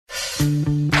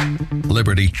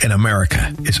Liberty in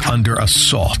America is under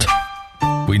assault.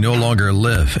 We no longer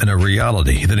live in a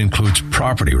reality that includes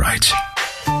property rights.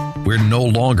 We're no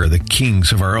longer the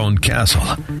kings of our own castle.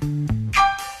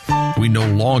 We no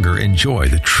longer enjoy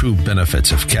the true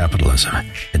benefits of capitalism.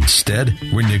 Instead,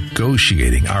 we're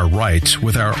negotiating our rights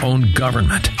with our own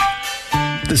government.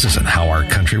 This isn't how our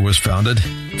country was founded.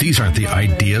 These aren't the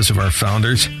ideas of our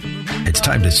founders. It's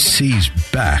time to seize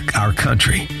back our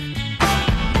country.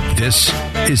 This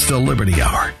is the Liberty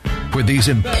Hour, where these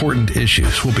important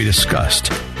issues will be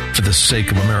discussed for the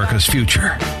sake of America's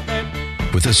future.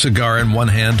 With a cigar in one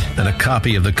hand and a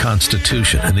copy of the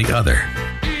Constitution in the other,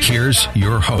 here's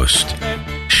your host,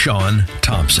 Sean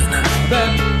Thompson.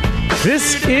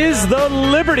 This is the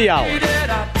Liberty Hour.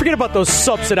 Forget about those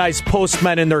subsidized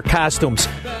postmen in their costumes.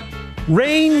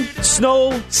 Rain,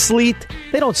 snow, sleet,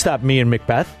 they don't stop me and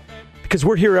Macbeth, because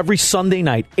we're here every Sunday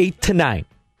night, 8 to 9,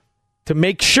 to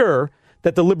make sure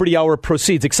that the Liberty Hour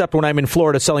proceeds, except when I'm in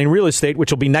Florida selling real estate,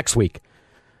 which will be next week.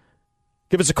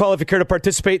 Give us a call if you care to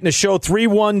participate in the show,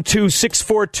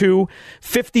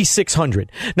 312-642-5600.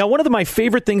 Now, one of my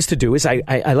favorite things to do is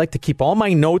I like to keep all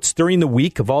my notes during the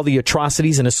week of all the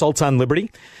atrocities and assaults on liberty,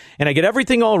 and I get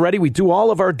everything all ready. We do all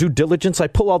of our due diligence. I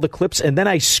pull all the clips, and then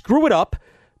I screw it up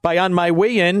by, on my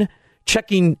way in,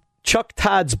 checking Chuck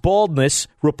Todd's baldness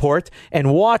report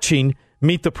and watching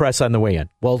Meet the Press on the way in.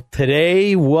 Well,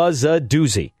 today was a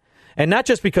doozy. And not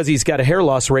just because he's got a hair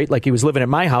loss rate like he was living at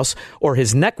my house or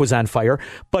his neck was on fire,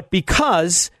 but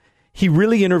because he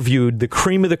really interviewed the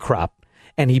cream of the crop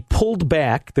and he pulled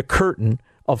back the curtain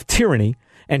of tyranny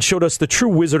and showed us the true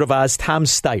Wizard of Oz, Tom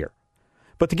Steyer.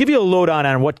 But to give you a lowdown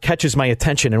on what catches my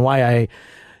attention and why I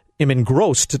am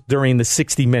engrossed during the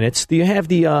 60 minutes, do you have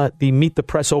the Meet the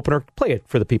Press opener? Play it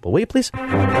for the people, will you please?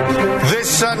 This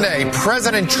Sunday,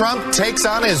 President Trump takes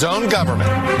on his own government,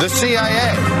 the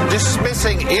CIA,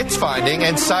 dismissing its finding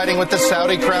and siding with the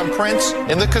Saudi Crown Prince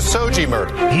in the Khashoggi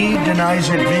murder. He denies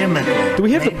it vehemently. Do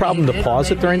we have the problem to pause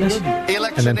it during this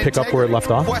and then pick up where it left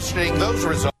off? Questioning those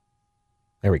results.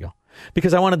 There we go.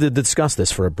 Because I wanted to discuss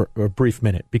this for a brief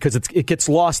minute, because it gets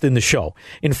lost in the show.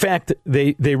 In fact,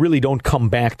 they really don't come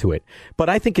back to it. But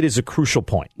I think it is a crucial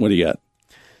point. What do you got?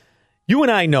 You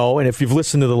and I know, and if you've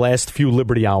listened to the last few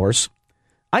Liberty Hours,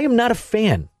 I am not a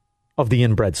fan of the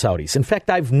inbred Saudis. In fact,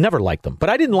 I've never liked them. But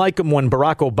I didn't like them when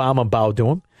Barack Obama bowed to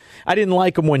him. I didn't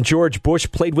like him when George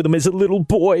Bush played with him as a little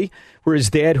boy, where his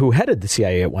dad, who headed the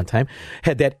CIA at one time,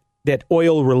 had that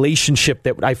oil relationship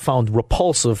that I found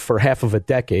repulsive for half of a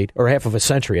decade, or half of a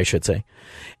century, I should say.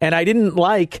 And I didn't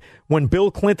like when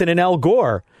Bill Clinton and Al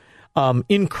Gore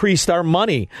increased our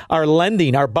money, our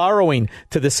lending, our borrowing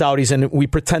to the Saudis, and we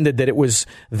pretended that it was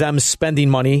them spending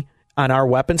money on our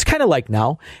weapons, kind of like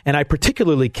now. And I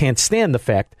particularly can't stand the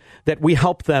fact that we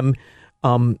help them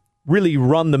really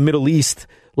run the Middle East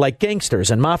like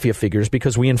gangsters and mafia figures,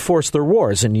 because we enforce their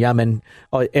wars in Yemen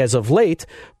as of late,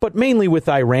 but mainly with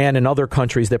Iran and other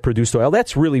countries that produce oil.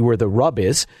 That's really where the rub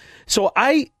is. So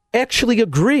I actually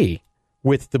agree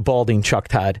with the balding Chuck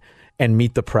Todd and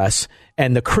Meet the Press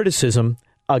and the criticism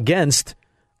against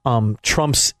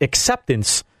Trump's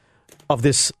acceptance of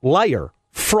this liar,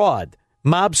 fraud,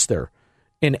 mobster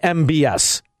in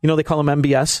MBS. You know, they call him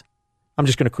MBS. I'm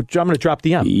going to drop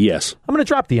the M. Yes. I'm going to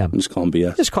drop the M. Just call him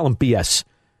BS. Just call him BS.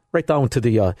 Right down to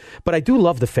the, but I do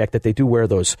love the fact that they do wear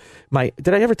those.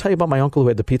 Did I ever tell you about my uncle who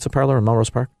had the pizza parlor in Melrose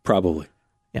Park? Probably.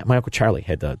 Yeah, my Uncle Charlie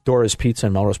had Dora's Pizza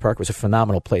in Melrose Park. It was a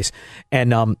phenomenal place.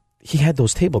 And he had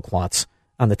those tablecloths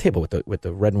on the table with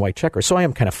the red and white checkers. So I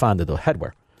am kind of fond of the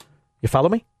headwear. You follow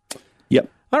me? Yep.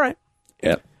 All right.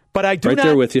 Yep. But I do right not,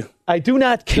 there with you. I do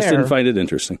not care. Just didn't find it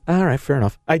interesting. All right, fair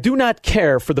enough. I do not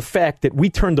care for the fact that we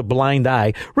turned a blind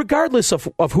eye, regardless of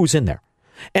who's in there.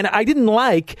 And I didn't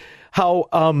like how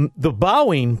the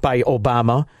bowing by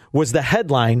Obama was the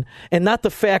headline, and not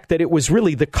the fact that it was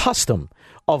really the custom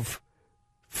of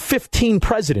 15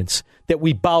 presidents that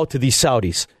we bow to these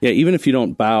Saudis. Yeah, even if you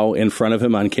don't bow in front of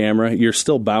him on camera, you're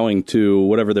still bowing to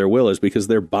whatever their will is, because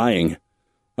they're buying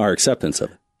our acceptance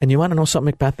of it. And you want to know something,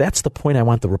 Macbeth? That's the point I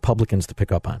want the Republicans to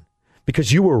pick up on.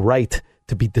 Because you were right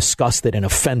to be disgusted and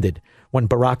offended when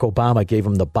Barack Obama gave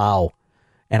him the bow.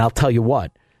 And I'll tell you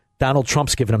what, Donald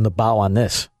Trump's giving him the bow on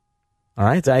this. All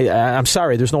right? I'm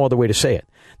sorry, there's no other way to say it.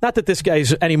 Not that this guy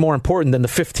is any more important than the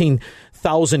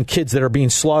 15,000 kids that are being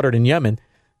slaughtered in Yemen.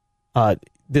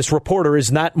 This reporter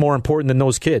is not more important than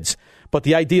those kids. But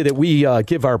the idea that we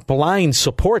give our blind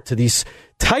support to these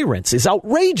tyrants is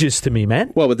outrageous to me,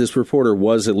 man. Well, but this reporter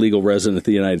was a legal resident of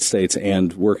the United States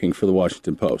and working for the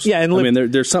Washington Post. Yeah, and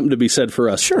there's something to be said for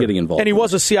us getting involved. And he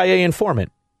was a CIA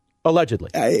informant. Allegedly.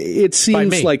 It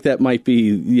seems like that might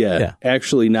be,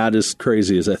 actually not as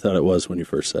crazy as I thought it was when you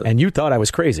first said it. And you thought I was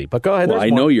crazy, but go ahead. Well, I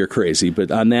know you're crazy, but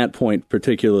on that point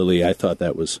particularly, I thought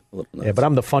that was a little nuts. Yeah, but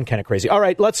I'm the fun kind of crazy. All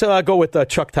right, let's go with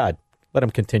Chuck Todd. Let him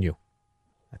continue.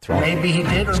 That's right. Maybe he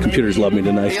did. His computers love me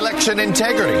tonight. Election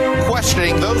integrity,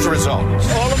 questioning those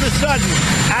results. All of a sudden,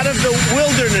 out of the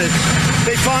wilderness,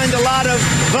 they find a lot of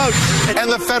votes. And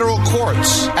the federal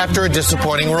courts after a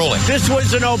disappointing ruling. This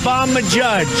was an Obama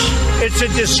judge. It's a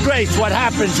disgrace what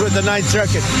happens with the Ninth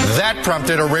Circuit. That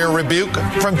prompted a rare rebuke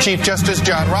from Chief Justice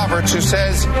John Roberts, who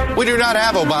says, we do not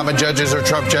have Obama judges or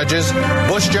Trump judges,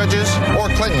 Bush judges, or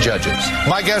Clinton judges.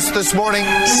 My guest this morning,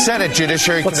 Senate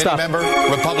Judiciary Committee member,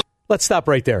 Republican. Let's stop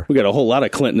right there. We got a whole lot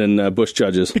of Clinton and Bush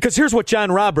judges. Because here's what John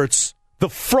Roberts, the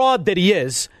fraud that he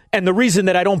is, and the reason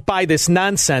that I don't buy this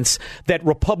nonsense that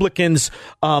Republicans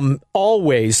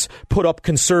always put up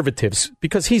conservatives,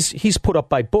 because he's put up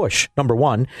by Bush, number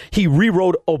one. He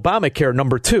rewrote Obamacare,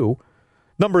 number two.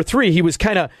 Number three, he was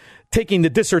kind of taking the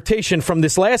dissertation from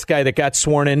this last guy that got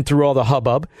sworn in through all the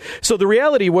hubbub. So the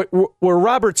reality, where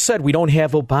Roberts said we don't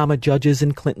have Obama judges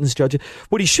and Clinton's judges,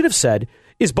 what he should have said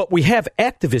is, but we have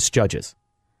activist judges.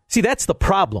 See, that's the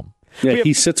problem. Yeah,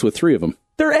 he sits with three of them.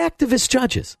 They're activist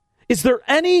judges. Is there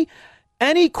any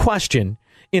question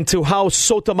into how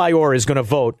Sotomayor is going to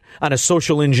vote on a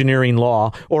social engineering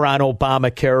law or on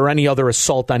Obamacare or any other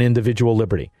assault on individual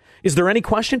liberty? Is there any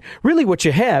question? Really, what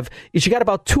you have is you got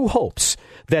about two hopes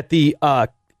that the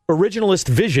originalist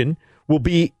vision will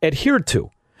be adhered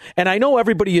to. And I know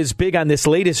everybody is big on this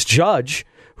latest judge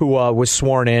who was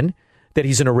sworn in, that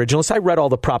he's an originalist. I read all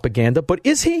the propaganda, but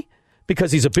is he?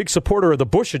 Because he's a big supporter of the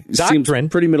Bush doctrine. Seems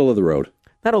pretty middle of the road.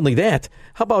 Not only that,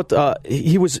 how about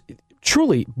he was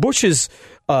truly Bush's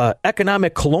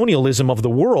economic colonialism of the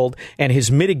world and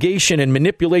his mitigation and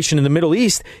manipulation in the Middle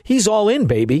East. He's all in,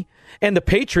 baby. And the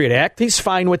Patriot Act, he's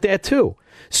fine with that, too.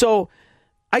 So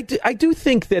I do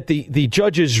think that the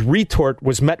judge's retort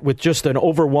was met with just an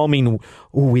overwhelming,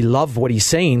 we love what he's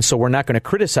saying, so we're not going to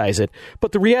criticize it.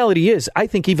 But the reality is, I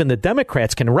think even the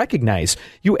Democrats can recognize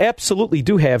you absolutely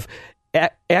do have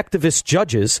activist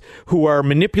judges who are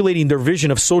manipulating their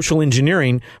vision of social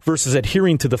engineering versus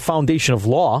adhering to the foundation of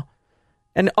law.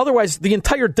 And otherwise, the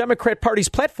entire Democrat Party's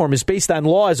platform is based on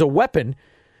law as a weapon,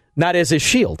 not as a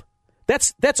shield.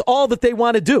 That's all that they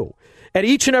want to do. At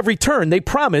each and every turn, they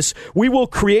promise we will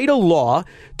create a law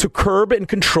to curb and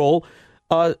control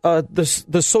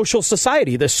the social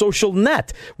society, the social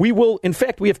net. We will, in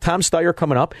fact, we have Tom Steyer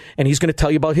coming up, and he's going to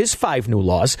tell you about his 5 new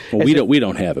laws. Well, we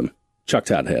don't have him. Chuck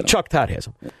Todd had him. Chuck Todd has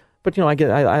him. But, you know,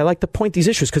 I like to point these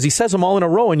issues because he says them all in a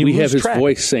row, and you lose track. We have his track.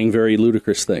 voice saying very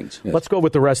ludicrous things. Yes. Let's go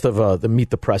with the rest of the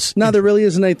Meet the Press. No, there really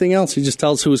isn't anything else. He just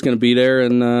tells who's going to be there,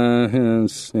 and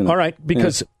all right,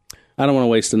 because I don't want to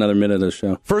waste another minute of the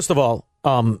show. First of all,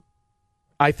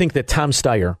 I think that Tom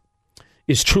Steyer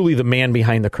is truly the man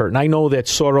behind the curtain. I know that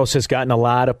Soros has gotten a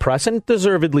lot of press, and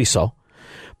deservedly so.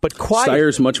 But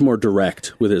Steyer's much more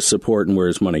direct with his support and where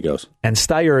his money goes. And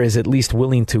Steyer is at least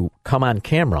willing to come on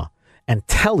camera and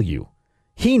tell you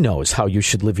he knows how you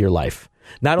should live your life.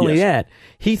 Not only that,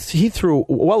 he threw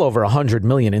well over $100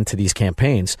 million into these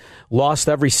campaigns, lost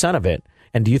every cent of it.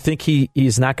 And do you think he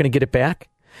is not going to get it back?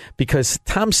 Because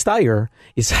Tom Steyer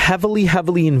is heavily,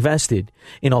 heavily invested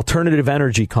in alternative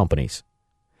energy companies.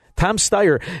 Tom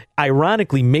Steyer,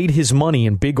 ironically, made his money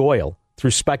in big oil through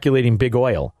speculating big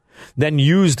oil, then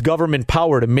used government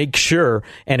power to make sure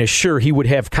and assure he would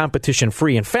have competition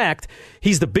free. In fact,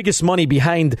 he's the biggest money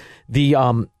behind the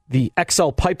XL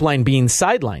pipeline being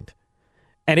sidelined.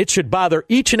 And it should bother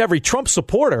each and every Trump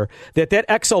supporter that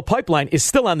XL pipeline is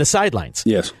still on the sidelines.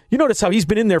 Yes. You notice how he's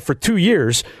been in there for 2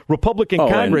 years, Republican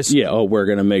Congress. We're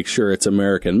going to make sure it's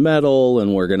American metal,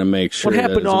 and we're going to make sure what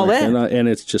happened to all American, that? And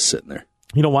it's just sitting there.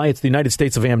 You know why? It's the United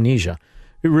States of amnesia.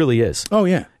 It really is. Oh,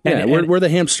 yeah. We're the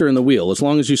hamster in the wheel. As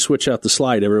long as you switch out the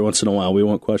slide every once in a while, we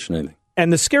won't question anything.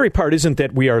 And the scary part isn't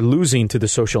that we are losing to the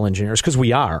social engineers, because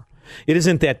we are. It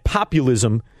isn't that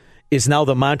populism is now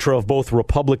the mantra of both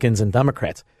Republicans and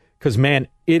Democrats. Because, man,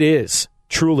 it is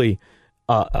truly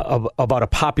about a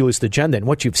populist agenda. And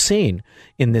what you've seen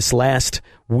in this last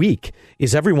week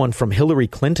is everyone from Hillary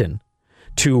Clinton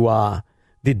to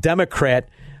the Democrat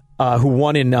who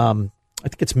won in, I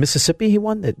think it's Mississippi he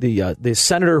won, the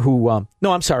senator who,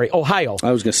 Ohio.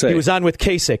 I was going to say. He was on with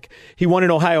Kasich. He won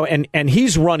in Ohio, and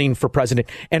he's running for president.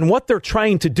 And what they're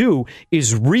trying to do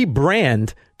is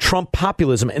rebrand Trump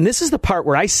populism. And this is the part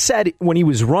where I said when he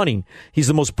was running, he's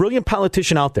the most brilliant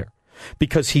politician out there,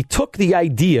 because he took the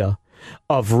idea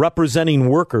of representing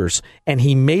workers and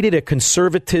he made it a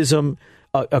conservatism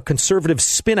a conservative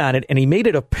spin on it, and he made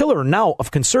it a pillar now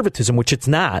of conservatism, which it's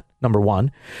not, number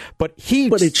one. But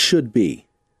it should be.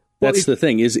 That's the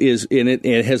thing, is and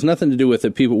it has nothing to do with the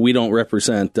people we don't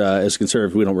represent as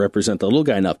conservatives. We don't represent the little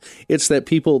guy enough. It's that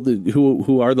people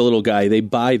who are the little guy, they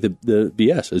buy the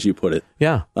BS, as you put it.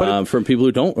 Yeah, from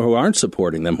people who aren't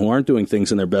supporting them, who aren't doing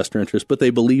things in their best interest, but they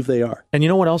believe they are. And you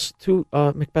know what else, too,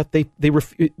 Macbeth?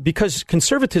 Because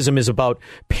conservatism is about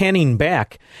panning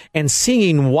back and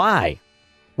seeing why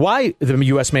the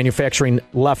U.S. manufacturing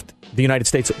left the United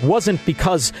States wasn't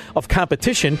because of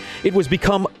competition. It was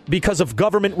because of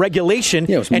government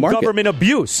regulation and government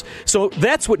abuse. So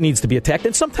that's what needs to be attacked.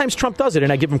 And sometimes Trump does it,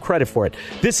 and I give him credit for it.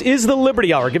 This is the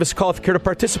Liberty Hour. Give us a call if you care to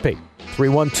participate.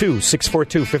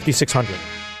 312-642-5600.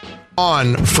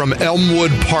 On from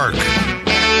Elmwood Park.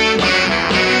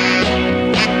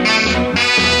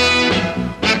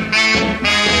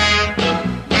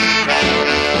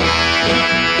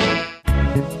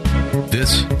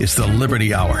 This is the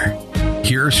Liberty Hour.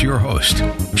 Here's your host,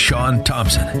 Sean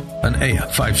Thompson, on AM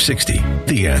 560,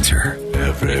 The Answer.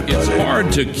 It's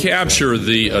hard to capture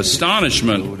the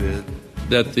astonishment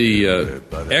that the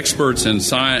experts in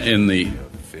the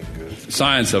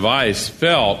science of ice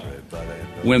felt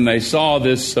when they saw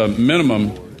this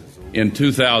minimum in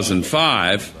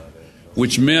 2005,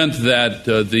 which meant that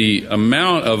the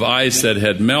amount of ice that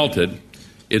had melted,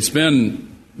 it's been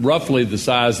roughly the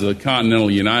size of the continental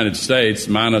United States,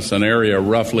 minus an area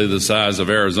roughly the size of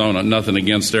Arizona. Nothing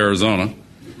against Arizona.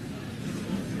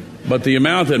 But the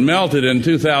amount that melted in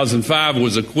 2005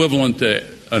 was equivalent to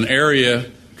an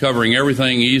area covering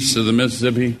everything east of the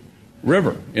Mississippi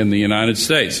River in the United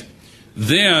States.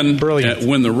 Then,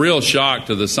 when the real shock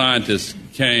to the scientists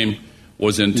came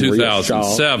was in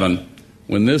 2007,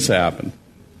 when this happened.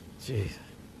 Jeez.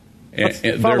 And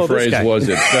their phrase was,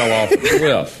 it fell off a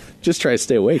cliff. Just try to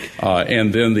stay awake.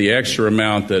 And then the extra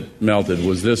amount that melted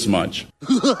was this much.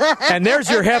 And there's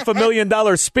your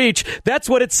 $500,000 speech. That's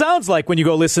what it sounds like when you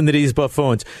go listen to these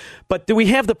buffoons. But do we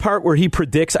have the part where he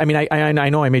predicts? I mean, I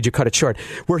know I made you cut it short.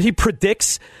 Where he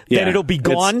predicts that it'll be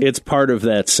gone? It's part of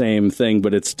that same thing,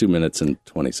 but it's 2 minutes and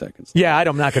 20 seconds. Yeah,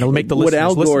 I'm not going to make the listeners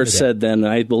listen. What Al Gore said said then,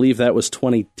 I believe that was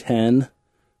 2010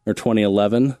 or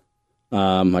 2011.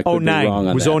 I could be wrong on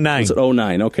it was that. 09. Was it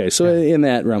 09? Okay, so in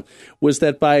that realm. Was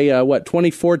that by,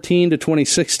 2014 to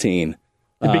 2016?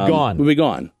 It'd be gone. Would be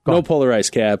gone. No polar ice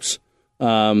caps.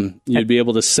 You'd be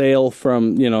able to sail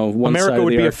from, one America side of the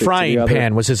would be a Arctic frying to the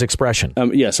pan, was his expression.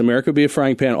 Yes, America would be a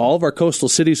frying pan. All of our coastal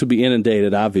cities would be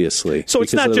inundated, obviously. So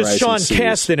it's not just Sean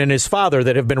Casten and his father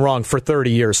that have been wrong for 30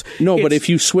 years. No, but if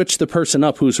you switch the person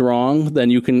up who's wrong,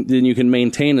 then you can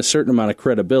maintain a certain amount of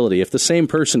credibility. If the same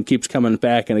person keeps coming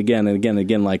back and again and again and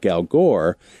again, like Al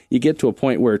Gore, you get to a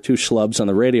point where two schlubs on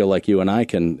the radio like you and I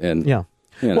can. Yeah.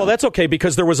 Well, that's okay,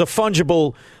 because there was a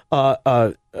fungible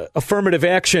affirmative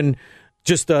action,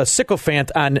 just a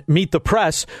sycophant on Meet the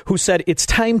Press, who said it's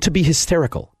time to be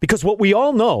hysterical. Because what we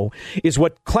all know is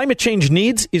what climate change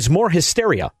needs is more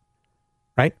hysteria,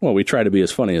 right? Well, we try to be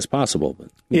as funny as possible.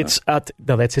 But,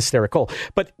 no, that's hysterical.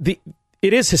 But it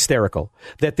is hysterical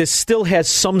that this still has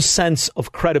some sense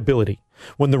of credibility,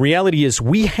 when the reality is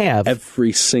we have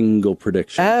every single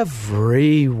prediction.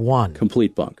 Every one.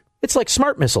 Complete bunk. It's like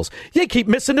smart missiles. You keep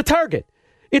missing the target.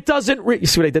 It doesn't. You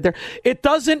see what I did there? It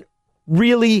doesn't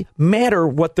really matter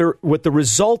what the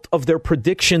result of their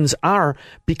predictions are,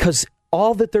 because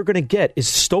all that they're going to get is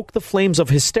stoke the flames of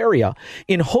hysteria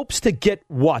in hopes to get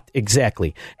what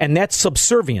exactly? And that's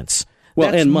subservience.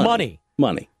 Well, that's and money.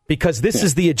 Because this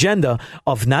is the agenda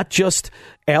of not just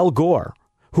Al Gore,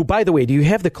 who, by the way, do you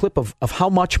have the clip of how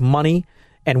much money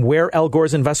and where Al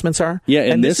Gore's investments are? Yeah,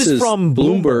 and this is from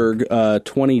Bloomberg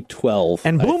 2012.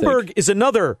 And Bloomberg is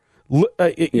another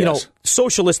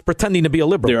socialist pretending to be a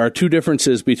liberal. There are two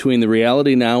differences between the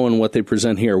reality now and what they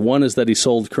present here. One is that he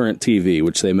sold Current TV,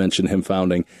 which they mentioned him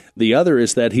founding. The other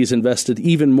is that he's invested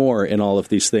even more in all of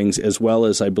these things, as well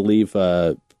as, I believe,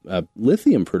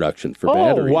 lithium production for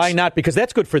batteries. Why not? Because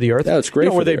that's good for the earth. That's great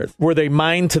for the earth. Where they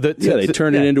mine to the... they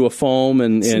turn it into a foam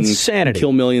and insanity.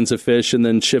 Kill millions of fish and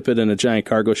then ship it in a giant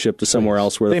cargo ship to somewhere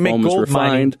else where the foam is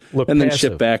refined and then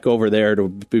shipped back over there to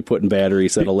be put in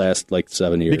batteries that'll last like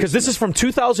 7 years. Because this is from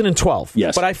 2012.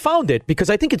 Yes. But I found it because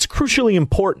I think it's crucially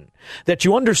important that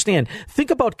you understand.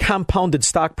 Think about compounded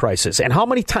stock prices and how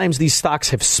many times these stocks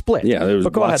have split. Yeah, there was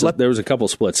a couple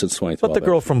splits since 2012. Let the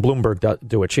girl from Bloomberg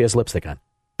do it. She has lipstick on.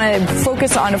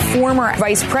 Focus on former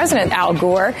Vice President Al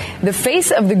Gore, the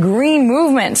face of the green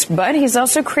movement, but he's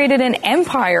also created an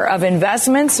empire of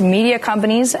investments, media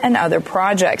companies, and other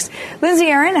projects. Lindsay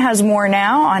Aaron has more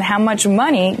now on how much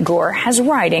money Gore has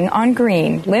riding on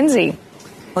green. Lindsay.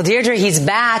 Well, Deirdre, he's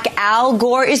back. Al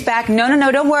Gore is back.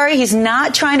 No, don't worry. He's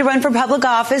not trying to run for public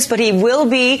office, but he will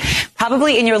be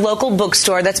probably in your local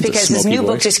bookstore. That's because his new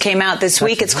book just came out this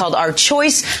week. It's called Our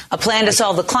Choice, A Plan to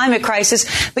Solve the Climate Crisis.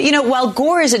 But, while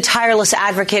Gore is a tireless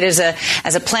advocate as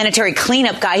a planetary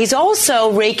cleanup guy, he's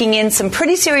also raking in some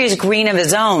pretty serious green of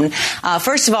his own.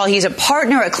 First of all, he's a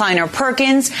partner at Kleiner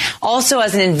Perkins, also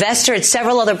as an investor at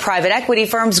several other private equity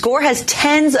firms. Gore has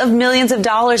tens of millions of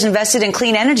dollars invested in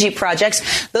clean energy projects.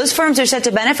 Those firms are set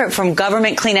to benefit from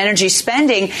government clean energy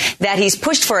spending that he's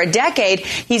pushed for a decade.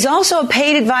 He's also a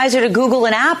paid advisor to Google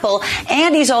and Apple,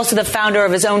 and he's also the founder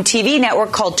of his own TV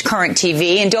network called Current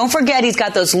TV. And don't forget, he's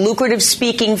got those lucrative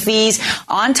speaking fees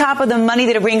on top of the money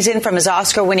that he brings in from his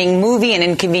Oscar-winning movie and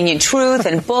Inconvenient Truth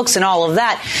and books and all of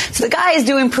that. So the guy is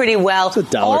doing pretty well.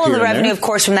 All of the revenue, of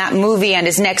course, from that movie and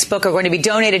his next book are going to be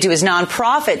donated to his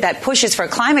nonprofit that pushes for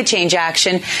climate change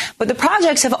action. But the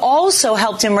projects have also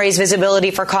helped him raise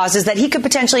visibility for causes that he could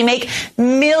potentially make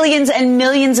millions and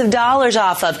millions of dollars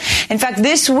off of. In fact,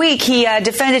 this week he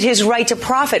defended his right to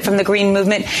profit from the green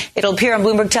movement. It'll appear on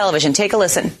Bloomberg Television. Take a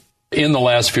listen. In the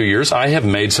last few years, I have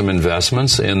made some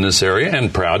investments in this area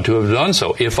and proud to have done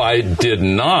so. If I did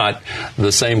not,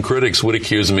 the same critics would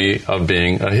accuse me of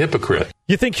being a hypocrite.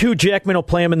 You think Hugh Jackman will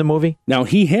play him in the movie? Now,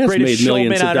 he has made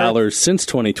millions of dollars since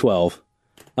 2012.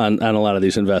 On a lot of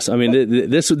these investments. I mean,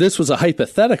 this was a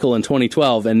hypothetical in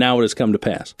 2012, and now it has come to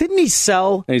pass. Didn't he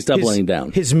sell? And he's doubling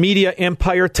down his media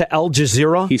empire to Al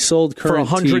Jazeera. He sold Current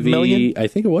for $100 million. I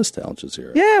think it was to Al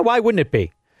Jazeera. Yeah, why wouldn't it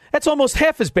be? That's almost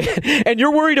half as bad. And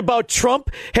you're worried about Trump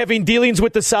having dealings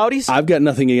with the Saudis? I've got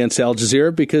nothing against Al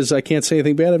Jazeera because I can't say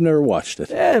anything bad. I've never watched it.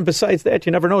 Yeah, and besides that,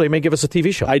 you never know. They may give us a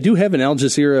TV show. I do have an Al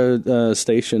Jazeera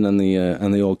station on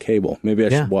the old cable. Maybe I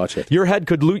should watch it. Your head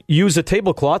could use a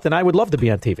tablecloth, and I would love to be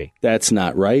on TV. That's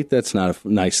not right. That's not a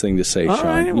nice thing to say, Sean.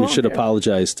 Right, well, you should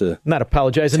apologize to not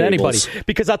apologizing to anybody.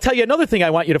 Because I'll tell you another thing I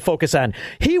want you to focus on.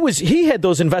 He had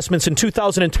those investments in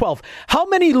 2012. How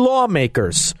many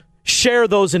lawmakers share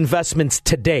those investments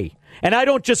today? And I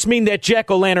don't just mean that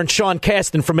jack-o'-lantern Sean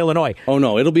Casten from Illinois. Oh,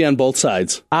 no, it'll be on both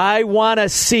sides. I want to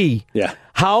see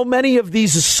how many of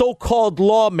these so-called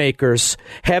lawmakers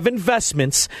have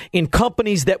investments in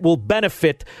companies that will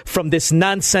benefit from this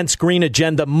nonsense green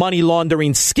agenda money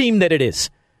laundering scheme that it is.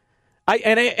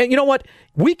 And you know what?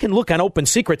 We can look on Open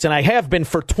Secrets, and I have been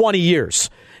for 20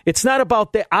 years. It's not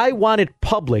about that. I want it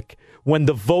public when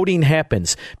the voting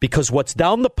happens, because what's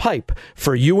down the pipe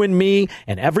for you and me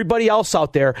and everybody else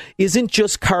out there isn't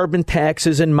just carbon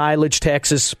taxes and mileage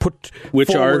taxes which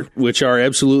are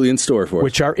absolutely in store for us.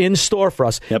 Which are in store for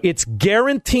us. Yep. It's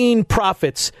guaranteeing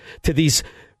profits to these,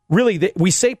 really,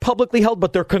 we say publicly held,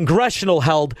 but they're congressional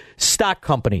held stock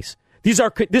companies.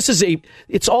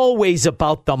 It's always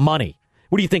about the money.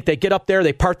 What do you think? They get up there,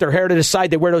 they part their hair to the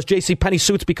side, they wear those JCPenney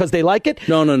suits because they like it?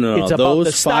 No. It's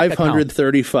those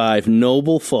 535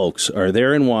 noble folks are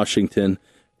there in Washington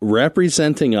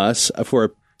representing us for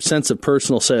a sense of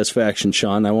personal satisfaction,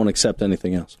 Sean. I won't accept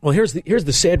anything else. Well, here's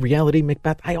the sad reality,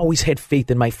 Macbeth. I always had faith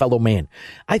in my fellow man.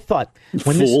 I thought...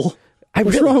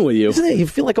 What's wrong with you? You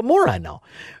feel like a moron now.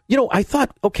 I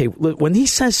thought, okay, when he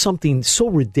says something so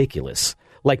ridiculous,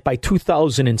 like by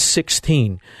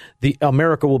 2016,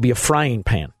 America will be a frying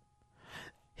pan.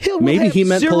 Maybe he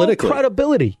meant politically.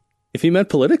 Credibility. If he meant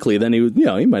politically, then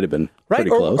he might have been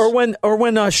pretty close. Or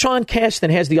when Sean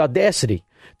Casten has the audacity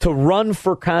to run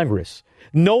for Congress,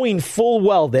 knowing full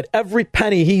well that every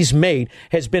penny he's made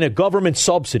has been a government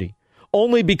subsidy,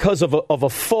 only because of a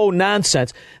faux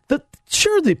nonsense.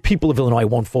 Sure, the people of Illinois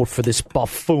won't vote for this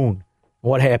buffoon.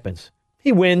 What happens?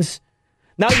 He wins.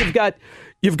 Now you've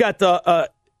got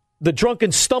the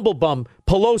drunken stumblebum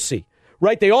Pelosi,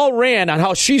 right? They all ran on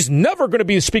how she's never going to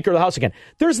be the Speaker of the House again.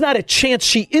 There's not a chance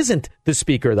she isn't the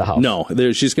Speaker of the House. No,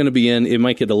 she's going to be in. It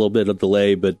might get a little bit of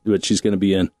delay, but she's going to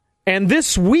be in. And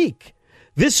this week,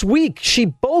 she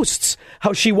boasts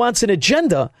how she wants an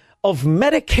agenda of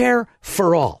Medicare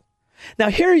for all. Now,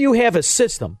 here you have a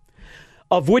system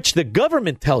of which the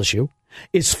government tells you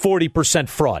is 40%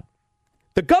 fraud.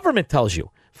 The government tells you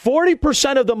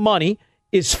 40% of the money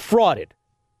is frauded.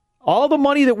 All the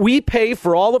money that we pay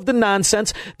for all of the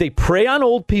nonsense, they prey on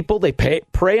old people, they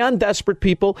prey on desperate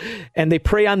people, and they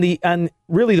prey on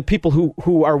really the people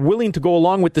who are willing to go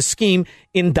along with the scheme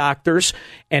in doctors.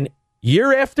 And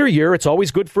year after year, it's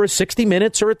always good for a 60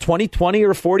 minutes or a 20/20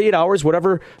 or 48 hours,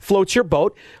 whatever floats your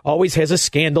boat, always has a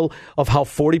scandal of how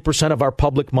 40% of our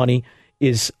public money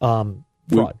is fraud.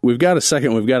 We've got a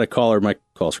second. We've got a caller. My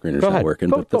call screener's not working,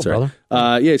 but that's all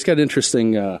right. He's got an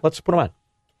interesting... Let's put him on.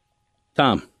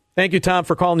 Tom. Thank you, Tom,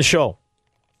 for calling the show.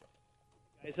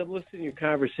 As I'm listening to your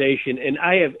conversation, and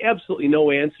I have absolutely no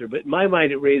answer, but in my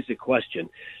mind it raised a question.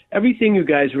 Everything you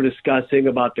guys were discussing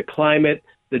about the climate,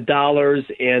 the dollars,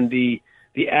 and the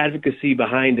advocacy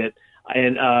behind it,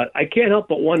 and I can't help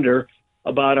but wonder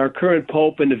about our current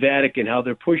Pope and the Vatican, how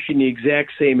they're pushing the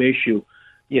exact same issue.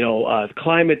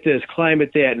 Climate this,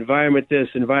 climate that, environment this,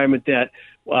 environment that.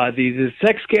 The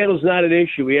sex scandal is not an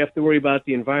issue. We have to worry about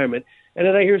the environment. And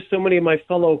then I hear so many of my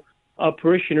fellow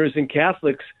parishioners and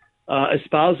Catholics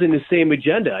espousing the same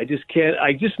agenda. It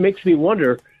just makes me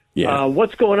wonder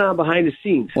what's going on behind the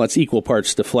scenes. Well, it's equal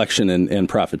parts deflection and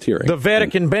profiteering. The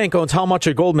Vatican Bank owns how much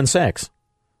of Goldman Sachs?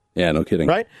 Yeah, no kidding.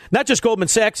 Right? Not just Goldman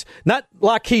Sachs, not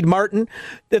Lockheed Martin.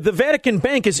 The Vatican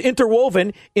Bank is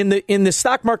interwoven in the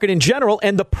stock market in general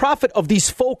and the profit of these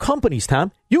faux companies,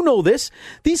 Tom. You know this.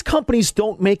 These companies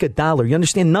don't make a dollar. You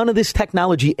understand? None of this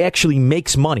technology actually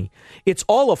makes money. It's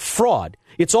all a fraud.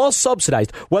 It's all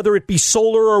subsidized, whether it be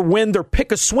solar or wind or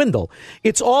pick a swindle.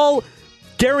 It's all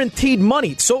guaranteed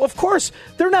money. So, of course,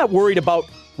 they're not worried about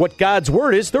what God's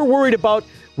word is. They're worried about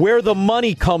where the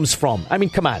money comes from. I mean,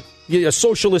 come on. A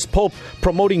socialist pope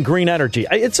promoting green energy.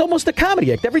 It's almost a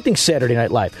comedy act. Everything's Saturday Night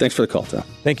Live. Thanks for the call, Tom.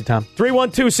 Thank you, Tom.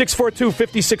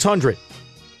 312-642-5600.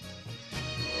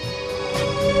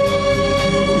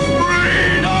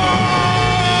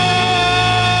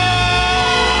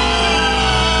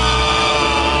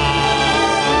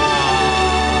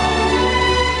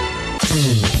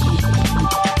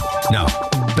 Now,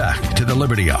 back to the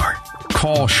Liberty Hour.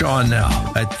 Call Sean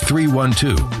now at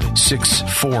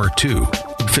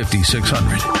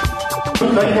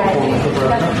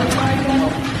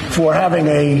 312-642-5600. For having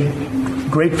a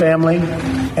great family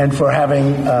and for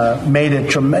having made a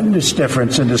tremendous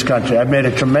difference in this country. I've made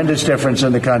a tremendous difference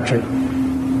in the country.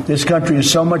 This country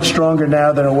is so much stronger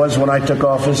now than it was when I took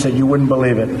office that you wouldn't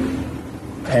believe it.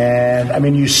 And, I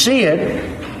mean, you see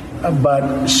it,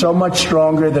 but so much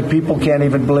stronger that people can't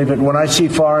even believe it. When I see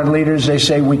foreign leaders, they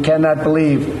say we cannot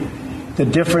believe the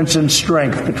difference in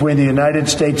strength between the United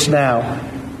States now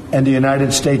and the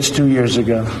United States 2 years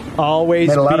ago. Always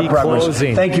made a lot be of progress.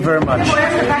 Closing. Thank you very much.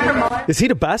 Is he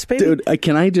the best, baby? Dude,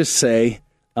 can I just say,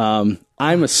 I'm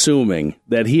assuming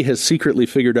that he has secretly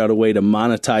figured out a way to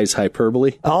monetize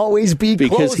hyperbole. Always be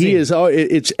because closing. He is.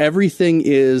 It's everything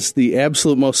is the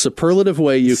absolute most superlative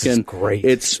way you can. Is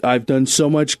great. I've done so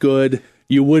much good.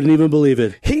 You wouldn't even believe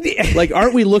it. Like,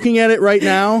 aren't we looking at it right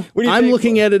now? I'm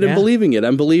looking at it and believing it.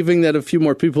 I'm believing that a few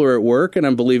more people are at work, and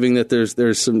I'm believing that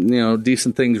there's some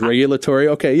decent things regulatory.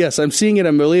 Okay, yes, I'm seeing it.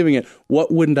 I'm believing it.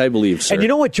 What wouldn't I believe, sir? And you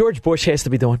know what George Bush has to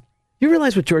be doing? You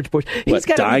realize what George Bush... He's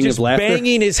got to be just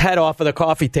banging his head off of the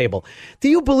coffee table. Do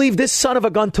you believe this son of a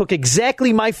gun took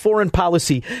exactly my foreign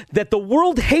policy that the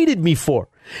world hated me for?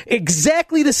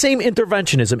 Exactly the same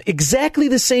interventionism, exactly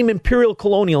the same imperial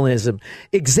colonialism,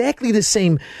 exactly the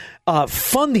same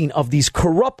funding of these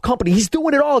corrupt companies. He's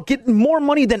doing it all, getting more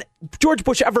money than George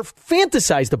Bush ever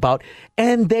fantasized about,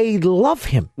 and they love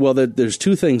him. Well, there's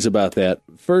two things about that.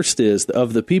 First is,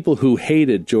 of the people who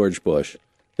hated George Bush,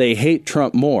 they hate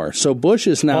Trump more. So Bush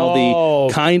is now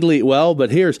the kindly, but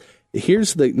here's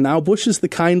now Bush is the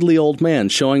kindly old man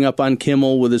showing up on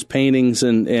Kimmel with his paintings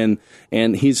and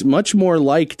he's much more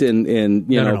liked and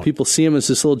people see him as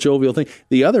this little jovial thing.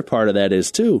 The other part of that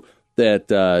is too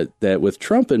that with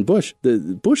Trump and Bush,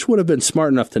 Bush would have been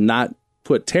smart enough to not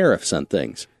put tariffs on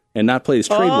things and not play his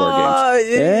trade war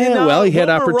games. He had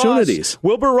opportunities.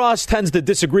 Wilbur Ross tends to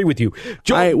disagree with you.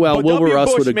 Wilbur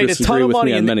Ross would disagree with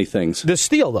me on many things. The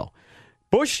steel, though.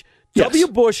 W.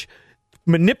 Bush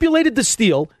manipulated the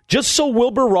steel just so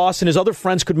Wilbur Ross and his other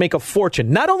friends could make a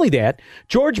fortune. Not only that,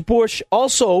 George Bush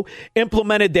also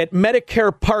implemented that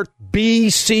Medicare Part B,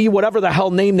 C, whatever the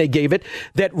hell name they gave it,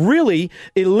 that really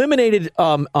eliminated...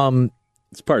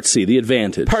 It's Part C, the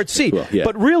advantage. Part C,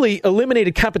 but really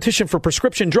eliminated competition for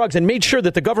prescription drugs and made sure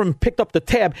that the government picked up the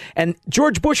tab. And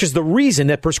George Bush is the reason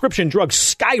that prescription drugs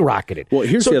skyrocketed. Well,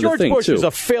 here's the other George thing, Bush is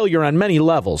a failure on many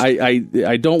levels.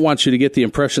 I don't want you to get the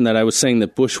impression that I was saying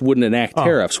that Bush wouldn't enact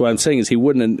tariffs. What I'm saying is he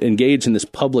wouldn't engage in this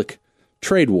public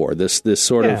trade war, this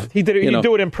sort of... He did it, you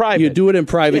do it in private. You do it in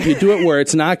private. You do it where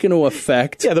it's not going to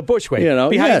affect... the Bush way.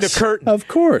 Behind the curtain. Of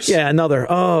course. Yeah, another...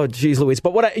 Oh, geez, Louise.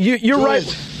 But you're right...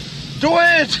 Do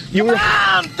it! Come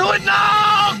on! Do it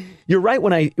now! You're right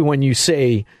when you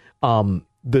say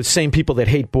the same people that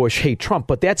hate Bush hate Trump,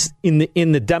 but that's in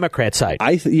the Democrat side.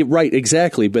 Right,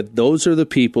 exactly. But those are the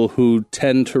people who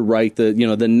tend to write the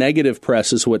negative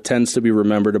press is what tends to be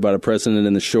remembered about a president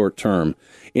in the short term.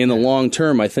 In the long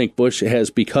term, I think Bush has,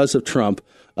 because of Trump,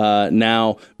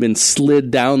 now been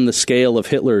slid down the scale of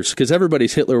Hitlers, because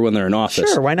everybody's Hitler when they're in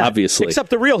office. Sure, why not? Obviously. Except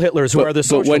the real Hitlers who are the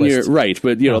socialists. But when you're, right,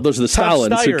 but those are the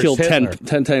Stalins who killed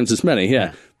 10 times as many,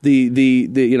 yeah. The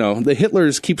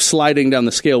Hitlers keep sliding down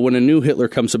the scale. When a new Hitler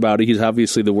comes about, he's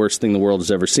obviously the worst thing the world has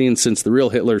ever seen since the real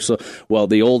Hitler. So,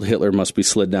 the old Hitler must be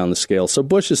slid down the scale. So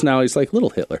Bush is now, he's like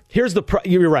little Hitler.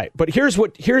 You're right. But here's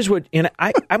what, and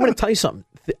I'm going to tell you something.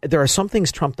 There are some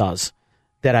things Trump does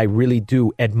that I really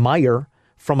do admire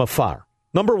from afar.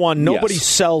 Number one, nobody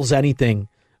sells anything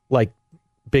like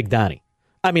Big Donnie.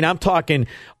 I mean, I'm talking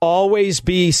always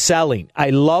be selling.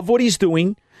 I love what he's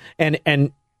doing, and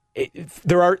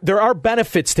there are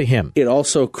benefits to him. It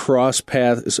also crosses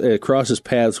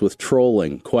paths with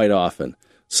trolling quite often.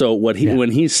 So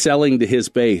when he's selling to his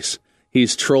base,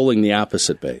 he's trolling the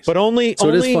opposite base. But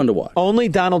it is fun to watch. Only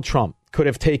Donald Trump could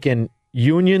have taken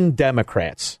Union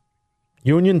Democrats,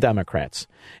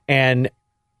 and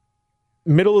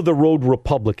middle of the road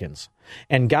Republicans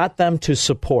and got them to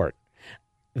support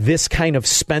this kind of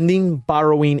spending,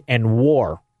 borrowing, and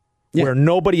war. Where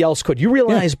nobody else could. You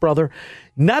realize, brother,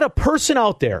 not a person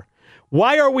out there.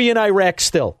 Why are we in Iraq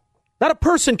still? Not a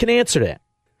person can answer that.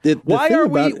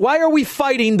 Why are we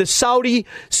fighting the Saudi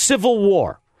civil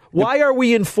war? Why are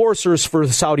we enforcers for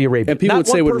Saudi Arabia? And people would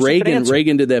say with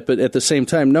Reagan did that, but at the same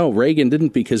time, no, Reagan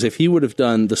didn't, because if he would have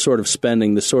done the sort of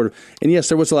spending, and yes,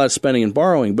 there was a lot of spending and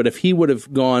borrowing, but if he would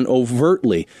have gone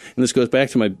overtly, and this goes back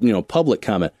to my public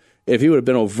comment, if he would have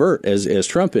been overt as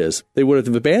Trump is, they would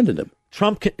have abandoned him.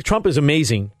 Trump is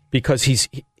amazing because he is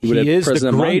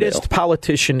the greatest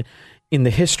politician in the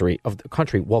history of the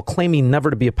country, while claiming never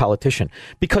to be a politician,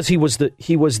 because he was the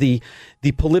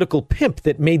political pimp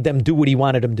that made them do what he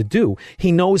wanted them to do.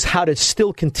 He knows how to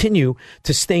still continue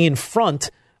to stay in front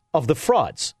of the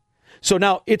frauds. So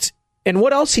now and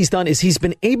what else he's done is he's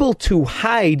been able to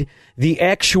hide the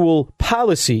actual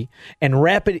policy and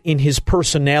wrap it in his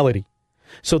personality,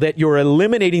 so that you're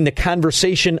eliminating the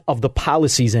conversation of the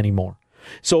policies anymore.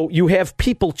 So you have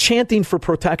people chanting for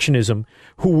protectionism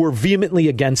who were vehemently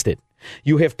against it.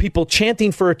 You have people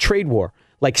chanting for a trade war,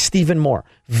 like Stephen Moore,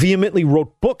 vehemently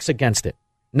wrote books against it.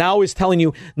 Now is telling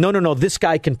you, no, this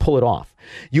guy can pull it off.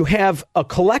 You have a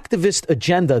collectivist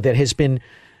agenda that has been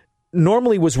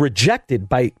normally was rejected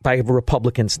by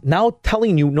Republicans, now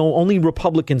telling you, no, only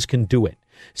Republicans can do it.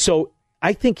 So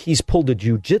I think he's pulled a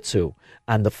jiu-jitsu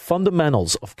on the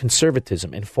fundamentals of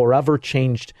conservatism and forever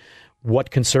changed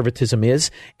what conservatism is.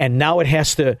 And now it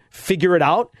has to figure it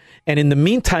out. And in the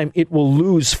meantime, it will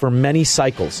lose for many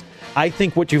cycles. I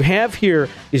think what you have here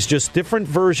is just different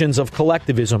versions of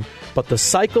collectivism, but the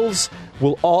cycles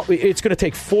it's going to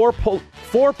take four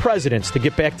presidents to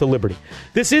get back to liberty.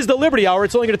 This is the Liberty Hour.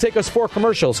 It's only going to take us 4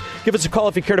 commercials. Give us a call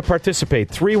if you care to participate.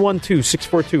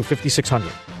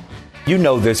 312-642-5600. You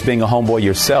know this, being a homeboy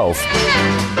yourself.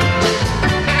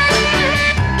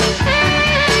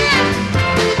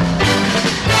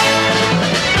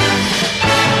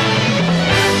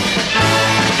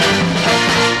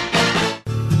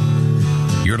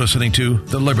 You're listening to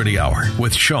The Liberty Hour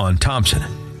with Sean Thompson.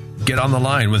 Get on the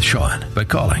line with Sean by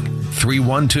calling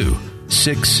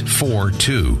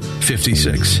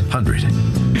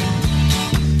 312-642-5600.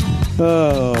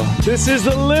 Oh, this is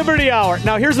the Liberty Hour.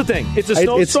 Now, here's the thing. It's a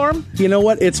snowstorm. You know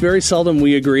what? It's very seldom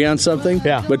we agree on something.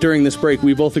 Yeah. But during this break,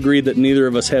 we both agreed that neither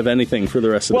of us have anything for the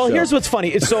rest of the show. Well, here's what's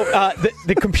funny. So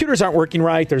the computers aren't working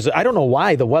right. I don't know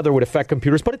why the weather would affect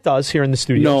computers, but it does here in the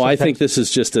studio. No, sometimes. I think this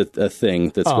is just a thing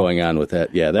that's going on with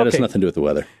that. Yeah, that has nothing to do with the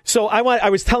weather. So I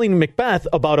was telling Macbeth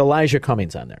about Elijah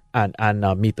Cummings on there on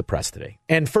Meet the Press today.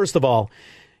 And first of all,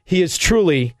 he is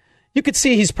truly, you could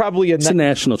see he's probably a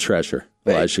national treasure.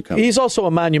 Elijah Cummings. He's also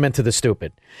a monument to the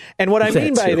stupid. And what I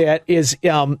mean by that is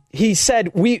he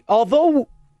said, although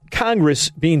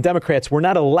Congress, being Democrats, were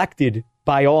not elected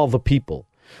by all the people,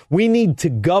 we need to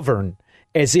govern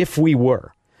as if we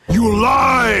were. You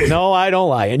lie! No, I don't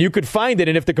lie. And you could find it,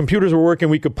 and if the computers were working,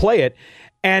 we could play it.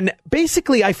 And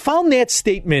basically, I found that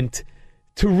statement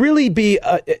to really be,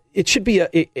 it should be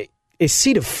a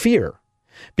seat of fear,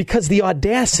 because the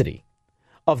audacity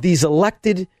of these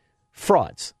elected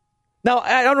frauds. Now,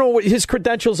 I don't know what his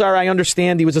credentials are. I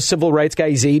understand he was a civil rights guy.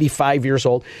 He's 85 years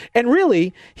old. And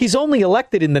really, he's only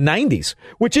elected in the 90s,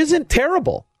 which isn't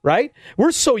terrible. right?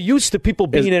 We're so used to people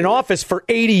being in office for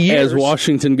 80 years. As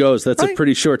Washington goes, that's a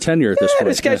pretty short tenure at this point.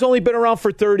 This guy's only been around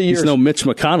for 30 years. He's no Mitch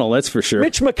McConnell, that's for sure.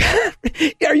 Mitch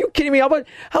McConnell? Are you kidding me? How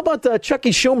about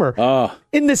Chucky Schumer?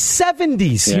 In the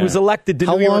 70s, he was elected to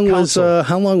New York Council.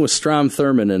 How long was Strom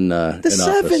Thurmond in office? The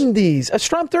 70s.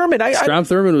 Strom Thurmond. Strom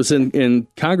Thurmond was in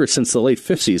Congress since the late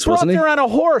 50s, wasn't he? Brought there on a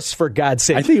horse, for God's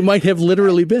sake. I think he might have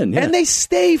literally been. Yeah. And they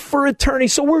stay for eternity.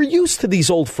 So we're used to these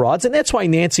old frauds, and that's why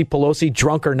Nancy Pelosi,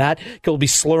 drunk or not, will be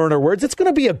slurring her words. It's going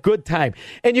to be a good time.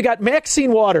 And you got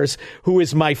Maxine Waters, who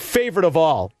is my favorite of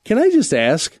all. Can I just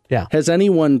ask? Yeah. Has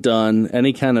anyone done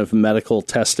any kind of medical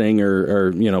testing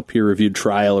or peer-reviewed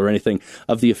trial or anything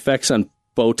of the effects on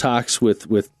Botox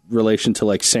with relation to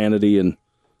like sanity and?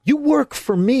 You work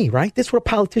for me, right? That's what a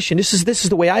politician. This is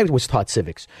the way I was taught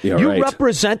civics. Yeah, you right.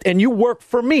 represent and you work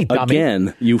for me, dummy.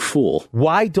 Again, you fool.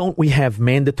 Why don't we have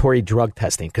mandatory drug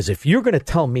testing? Because if you're going to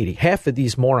tell me half of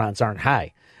these morons aren't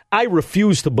high, I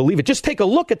refuse to believe it. Just take a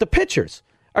look at the pictures.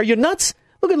 Are you nuts?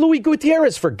 Look at Louis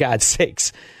Gutierrez, for God's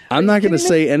sakes. I'm not going to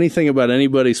say anything about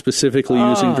anybody specifically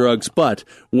using drugs, but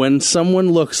when someone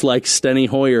looks like Steny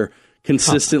Hoyer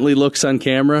consistently looks on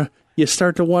camera, you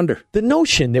start to wonder. The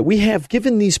notion that we have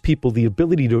given these people the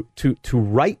ability to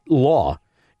write law,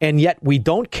 and yet we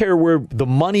don't care where the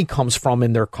money comes from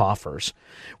in their coffers.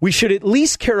 We should at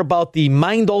least care about the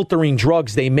mind-altering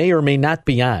drugs they may or may not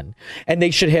be on, and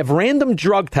they should have random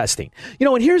drug testing.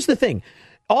 And here's the thing.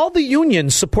 All the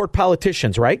unions support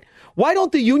politicians, right? Why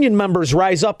don't the union members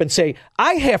rise up and say,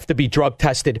 I have to be drug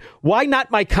tested? Why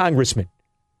not my congressman?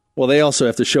 Well, they also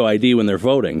have to show ID when they're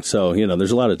voting. So,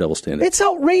 there's a lot of double standards. It's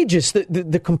outrageous,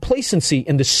 the complacency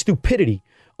and the stupidity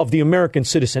of the American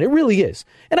citizen. It really is.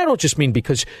 And I don't just mean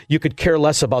because you could care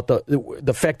less about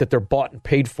the fact that they're bought and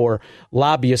paid for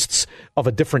lobbyists of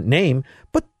a different name,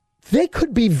 but they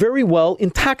could be very well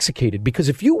intoxicated, because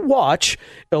if you watch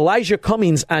Elijah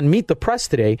Cummings on Meet the Press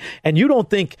today and you don't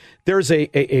think there's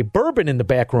a bourbon in the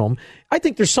back room, I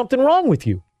think there's something wrong with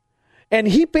you. And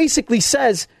he basically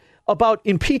says about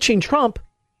impeaching Trump,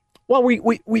 well, we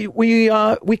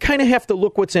kind of have to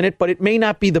look what's in it, but it may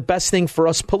not be the best thing for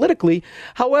us politically.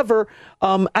 However,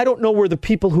 I don't know where the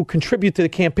people who contribute to the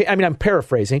campaign, I'm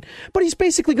paraphrasing, but he's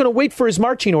basically going to wait for his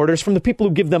marching orders from the people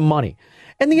who give them money.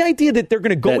 And the idea that they're going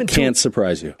to go into... That can't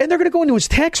surprise you. And they're going to go into his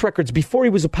tax records before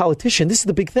he was a politician. This is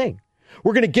the big thing.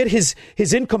 We're going to get his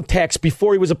income tax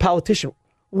before he was a politician.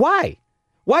 Why?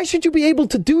 Why should you be able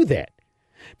to do that?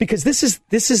 Because this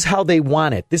is how they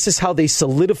want it. This is how they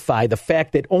solidify the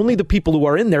fact that only the people who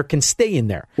are in there can stay in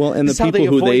there. Well, and the people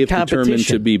who they've determined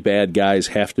to be bad guys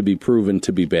have to be proven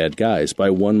to be bad guys by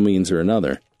one means or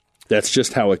another. That's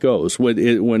just how it goes.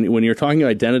 When you're talking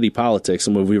identity politics,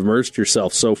 and when we've immersed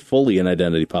yourself so fully in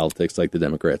identity politics like the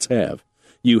Democrats have,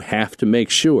 you have to make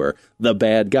sure the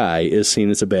bad guy is seen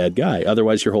as a bad guy.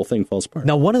 Otherwise, your whole thing falls apart.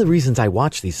 Now, one of the reasons I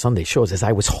watch these Sunday shows is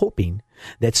I was hoping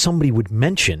that somebody would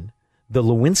mention the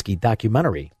Lewinsky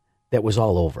documentary that was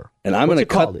all over. And I'm going to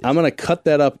cut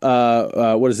that up.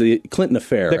 What is the Clinton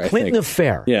Affair? The Clinton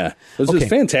Affair. Yeah, this is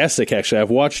fantastic. Actually, I've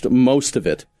watched most of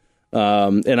it,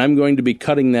 and I'm going to be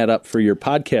cutting that up for your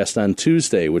podcast on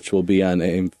Tuesday, which will be on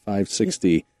AM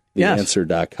 560.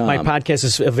 TheAnswer.com. My podcast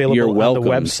is available on the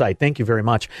website. Thank you very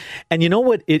much. And you know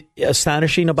what is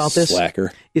astonishing about this?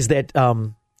 Slacker. Is that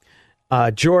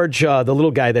George, the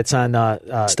little guy that's on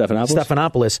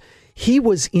Stephanopoulos, he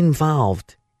was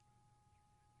involved.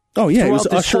 Oh, yeah. He was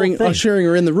ushering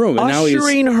her in the room. And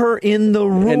her in the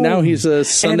room. And now he's a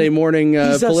Sunday morning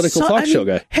political talk show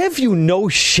guy. Have you no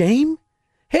shame?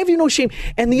 Have you no shame?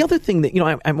 And the other thing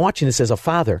that, I'm watching this as a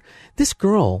father. This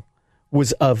girl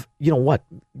was of,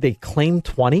 they claim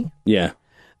 20. Yeah.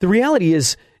 The reality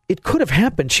is it could have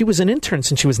happened. She was an intern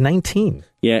since she was 19.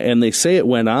 Yeah, and they say it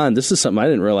went on. This is something I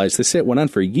didn't realize. They say it went on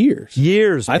for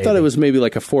years. I thought it was maybe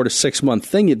like a 4 to 6 month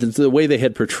thing. The way they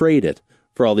had portrayed it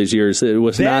for all these years, it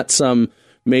was not some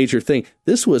major thing.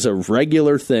 This was a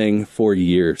regular thing for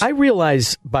years. I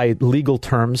realize by legal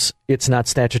terms it's not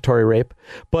statutory rape,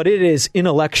 but it is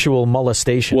intellectual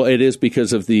molestation. Well, it is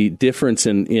because of the difference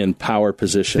in power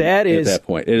position at that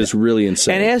point. It is really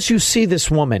insane. And as you see this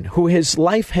woman whose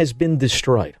life has been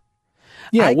destroyed.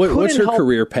 Yeah, what's her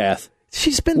career path?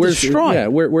 She's been destroyed. Yeah,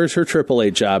 where's her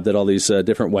AAA job that all these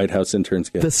different White House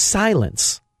interns get? The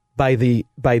silence by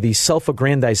the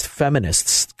self-aggrandized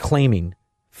feminists claiming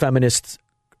feminists'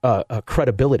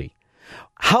 credibility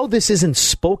how this isn't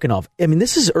spoken of. I mean,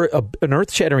 this is an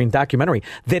earth-shattering documentary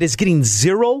that is getting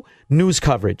zero news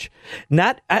coverage.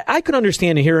 I could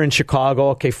understand here in Chicago.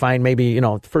 Okay, fine, maybe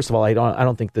first of all, I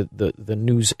don't think the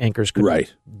news anchors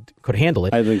could handle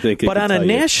it. I think they could. But on a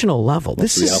national level,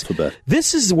 this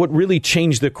is what really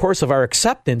changed the course of our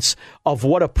acceptance of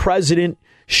what a president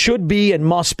should be and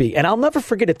must be. And I'll never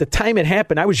forget at the time it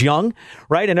happened. I was young,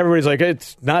 right? And everybody's like,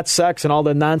 it's not sex and all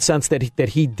the nonsense that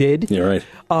he did. You're right.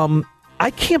 I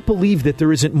can't believe that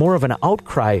there isn't more of an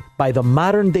outcry by the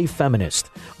modern day feminist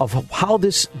of how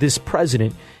this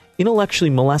president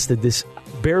intellectually molested this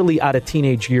barely out of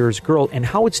teenage years girl and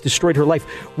how it's destroyed her life.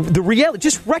 The reality,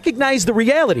 just recognize the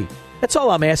reality. That's all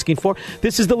I'm asking for.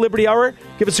 This is the Liberty Hour.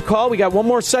 Give us a call. We got one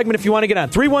more segment if you want to get on.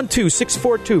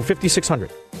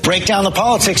 312-642-5600. Break down the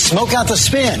politics, smoke out the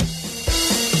spin.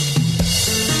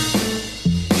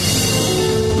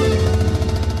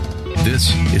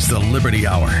 This is the Liberty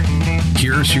Hour.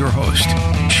 Here's your host,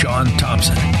 Sean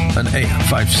Thompson, on AM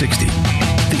 560.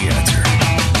 The Answer.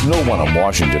 No one in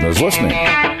Washington is listening.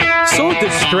 So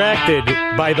distracted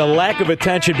by the lack of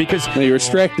attention because... No, you were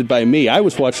distracted by me. I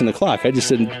was watching the clock. I just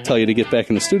didn't tell you to get back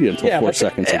in the studio until 4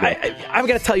 seconds ago. I'm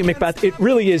going to tell you, Macbeth, it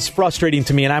really is frustrating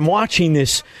to me, and I'm watching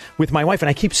this with my wife, and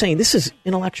I keep saying, this is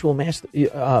intellectual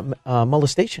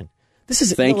molestation. This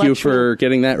is Thank you for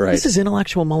getting that right. This is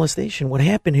intellectual molestation. What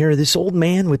happened here, this old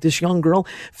man with this young girl,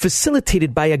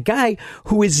 facilitated by a guy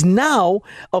who is now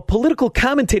a political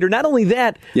commentator. Not only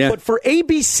that, but for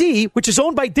ABC, which is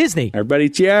owned by Disney. Everybody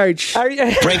charge.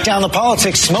 Break down the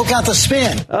politics, smoke out the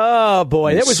spin. Oh,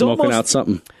 boy. That was smoking out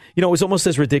something. It was almost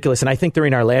as ridiculous. And I think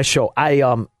during our last show,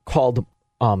 I called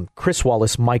Chris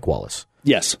Wallace Mike Wallace.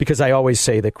 Yes. Because I always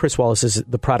say that Chris Wallace is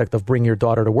the product of Bring Your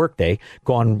Daughter to Work Day,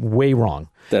 gone way wrong.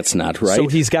 That's not right. So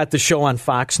he's got the show on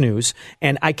Fox News,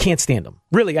 and I can't stand him.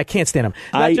 Really, I can't stand him.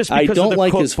 I don't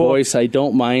like his voice. I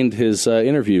don't mind his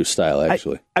interview style,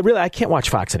 actually. I can't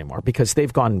watch Fox anymore because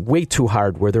they've gone way too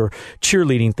hard where they're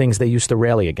cheerleading things they used to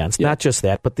rally against. Yeah. Not just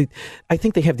that, but I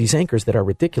think they have these anchors that are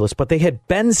ridiculous. But they had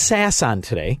Ben Sass on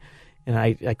today, and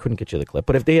I couldn't get you the clip.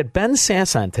 But if they had Ben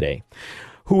Sass on today,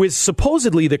 who is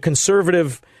supposedly the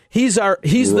conservative, he's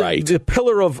the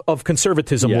pillar of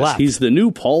conservatism left. He's the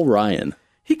new Paul Ryan.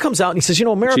 He comes out and he says,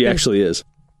 Americans... He actually is.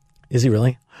 Is he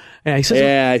really? Yeah, he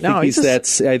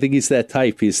says, I think he's that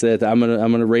type. He said, I'm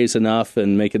gonna raise enough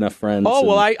and make enough friends. Oh,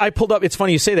 well, I pulled up, it's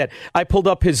funny you say that. I pulled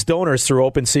up his donors through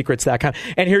OpenSecrets.com,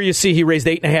 and here you see he raised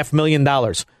 $8.5 million.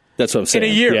 That's what I'm saying.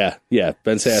 In a year. Yeah.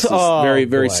 Ben Sass is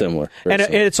very similar. And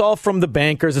it's all from the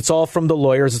bankers. It's all from the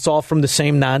lawyers. It's all from the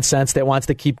same nonsense that wants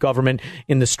to keep government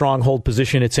in the stronghold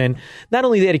position it's in. Not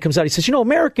only that, he comes out, he says,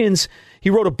 Americans, he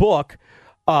wrote a book,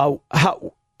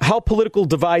 how political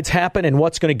divides happen and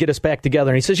what's going to get us back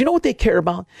together. And he says, you know what they care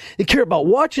about? They care about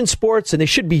watching sports, and they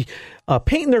should be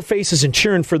painting their faces and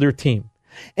cheering for their team.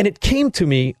 And it came to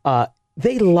me,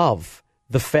 they love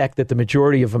the fact that the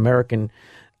majority of American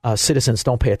citizens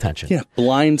don't pay attention. Yeah,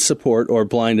 blind support or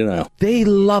blind denial. They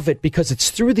love it because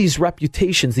it's through these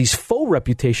reputations, these faux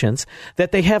reputations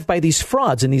that they have by these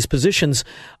frauds in these positions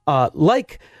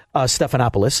like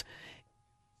Stephanopoulos.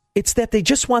 It's that they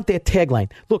just want that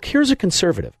tagline. Look, here's a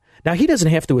conservative. Now, he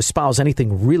doesn't have to espouse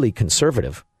anything really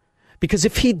conservative because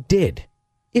if he did,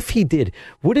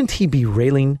 wouldn't he be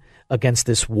railing against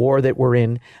this war that we're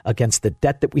in, against the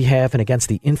debt that we have, and against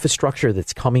the infrastructure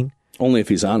that's coming? Only if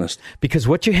he's honest. Because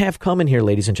what you have coming here,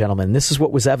 ladies and gentlemen, and this is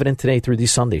what was evident today through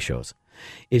these Sunday shows,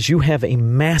 is you have a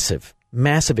massive,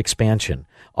 massive expansion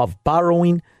of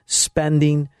borrowing,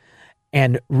 spending,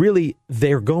 and really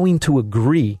they're going to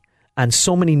agree on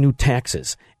so many new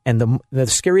taxes. And the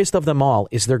scariest of them all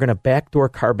is they're going to backdoor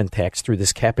carbon tax through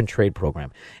this cap and trade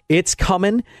program. It's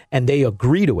coming, and they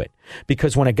agree to it.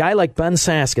 Because when a guy like Ben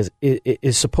Sass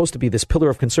is supposed to be this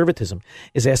pillar of conservatism,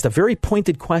 is asked a very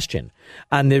pointed question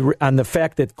on the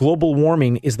fact that global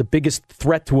warming is the biggest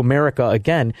threat to America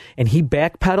again, and he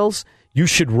backpedals, you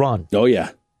should run. Oh,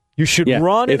 yeah. You should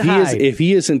run and hide. If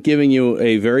he isn't giving you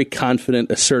a very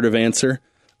confident, assertive answer,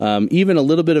 even a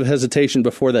little bit of hesitation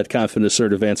before that confident,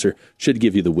 assertive answer should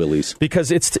give you the willies.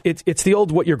 Because it's the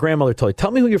old what your grandmother told you.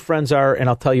 Tell me who your friends are, and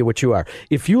I'll tell you what you are.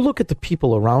 If you look at the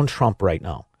people around Trump right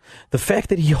now, the fact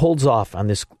that he holds off on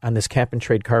this cap and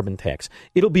trade carbon tax,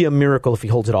 it'll be a miracle if he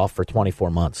holds it off for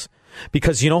 24 months.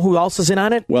 Because you know who else is in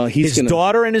on it? Well, his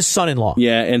daughter and his son-in-law.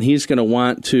 Yeah, and he's going to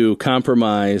want to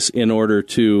compromise in order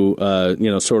to,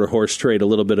 sort of horse trade a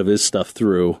little bit of his stuff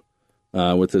through.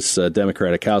 With this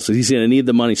Democratic House. So he's going to need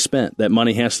the money spent. That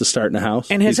money has to start in the House.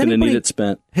 And he's going to need it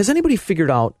spent. Has anybody figured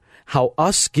out how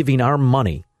us giving our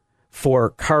money for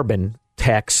carbon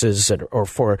taxes or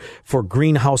for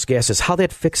greenhouse gases, how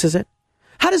that fixes it?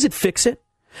 How does it fix it?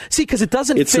 See, because it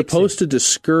doesn't It's fix supposed to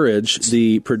discourage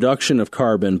the production of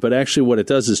carbon, but actually what it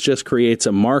does is just creates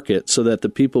a market so that the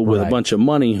people with a bunch of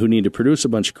money who need to produce a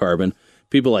bunch of carbon,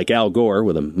 people like Al Gore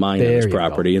with a mine on his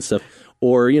property and stuff,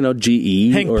 or,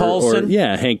 GE. Hank Paulson.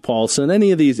 Hank Paulson.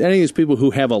 Any of these people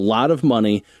who have a lot of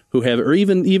money, who have, or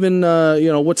even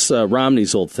what's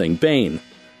Romney's old thing? Bain.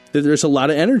 There's a lot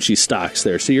of energy stocks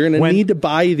there, so you're going to need to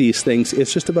buy these things.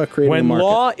 It's just about creating a market.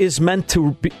 When law is meant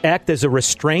to act as a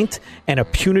restraint and a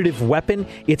punitive weapon,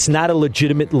 it's not a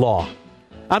legitimate law.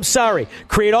 I'm sorry.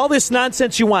 Create all this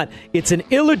nonsense you want. It's an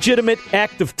illegitimate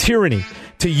act of tyranny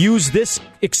to use this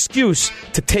excuse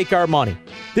to take our money.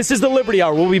 This is the Liberty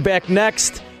Hour. We'll be back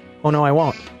next. Oh, no, I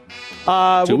won't.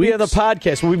 We'll be on the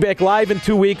podcast. We'll be back live in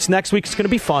 2 weeks. Next week's going to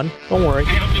be fun. Don't worry.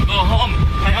 I have to go home.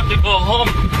 I have to go home.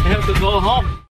 I have to go home.